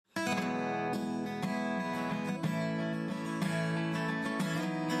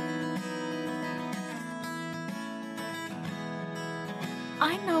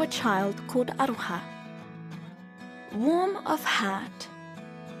I know a child called Aroha. Warm of heart,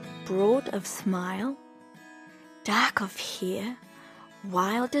 broad of smile, dark of hair,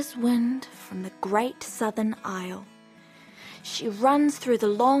 wild as wind from the great southern isle. She runs through the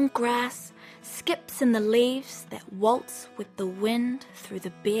long grass, skips in the leaves that waltz with the wind through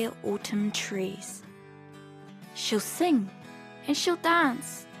the bare autumn trees. She'll sing and she'll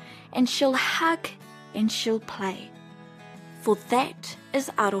dance and she'll hug and she'll play, for that is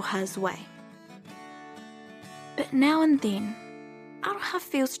Aroha's way. But now and then, Aroha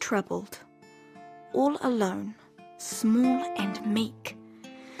feels troubled, all alone, small and meek,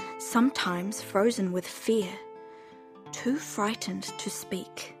 sometimes frozen with fear, too frightened to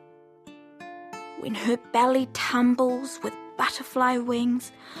speak. When her belly tumbles with butterfly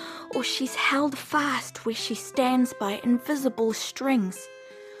wings, or she's held fast where she stands by invisible strings,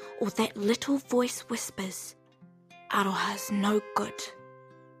 or that little voice whispers, Aroha's no good.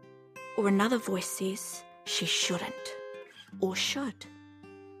 Or another voice says she shouldn't, or should.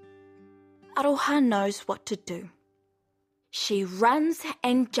 Aroha knows what to do. She runs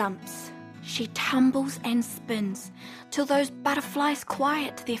and jumps, she tumbles and spins, till those butterflies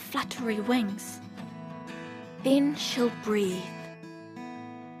quiet their fluttery wings. Then she'll breathe,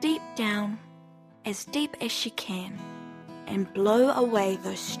 deep down, as deep as she can, and blow away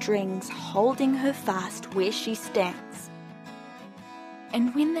those strings holding her fast where she stands.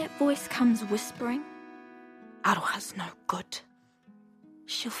 And when that voice comes whispering, Aroha's no good,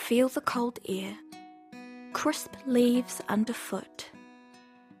 she'll feel the cold air, crisp leaves underfoot,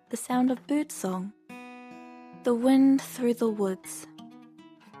 the sound of birdsong, the wind through the woods.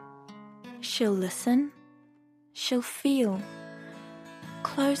 She'll listen, she'll feel,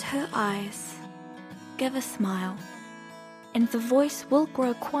 close her eyes, give a smile, and the voice will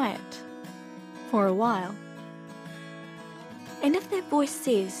grow quiet for a while. And if that voice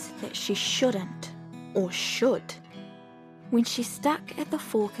says that she shouldn't or should, when she's stuck at the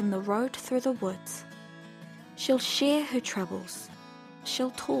fork in the road through the woods, she'll share her troubles,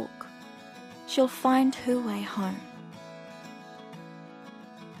 she'll talk, she'll find her way home.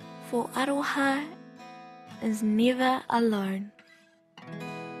 For Aroha is never alone.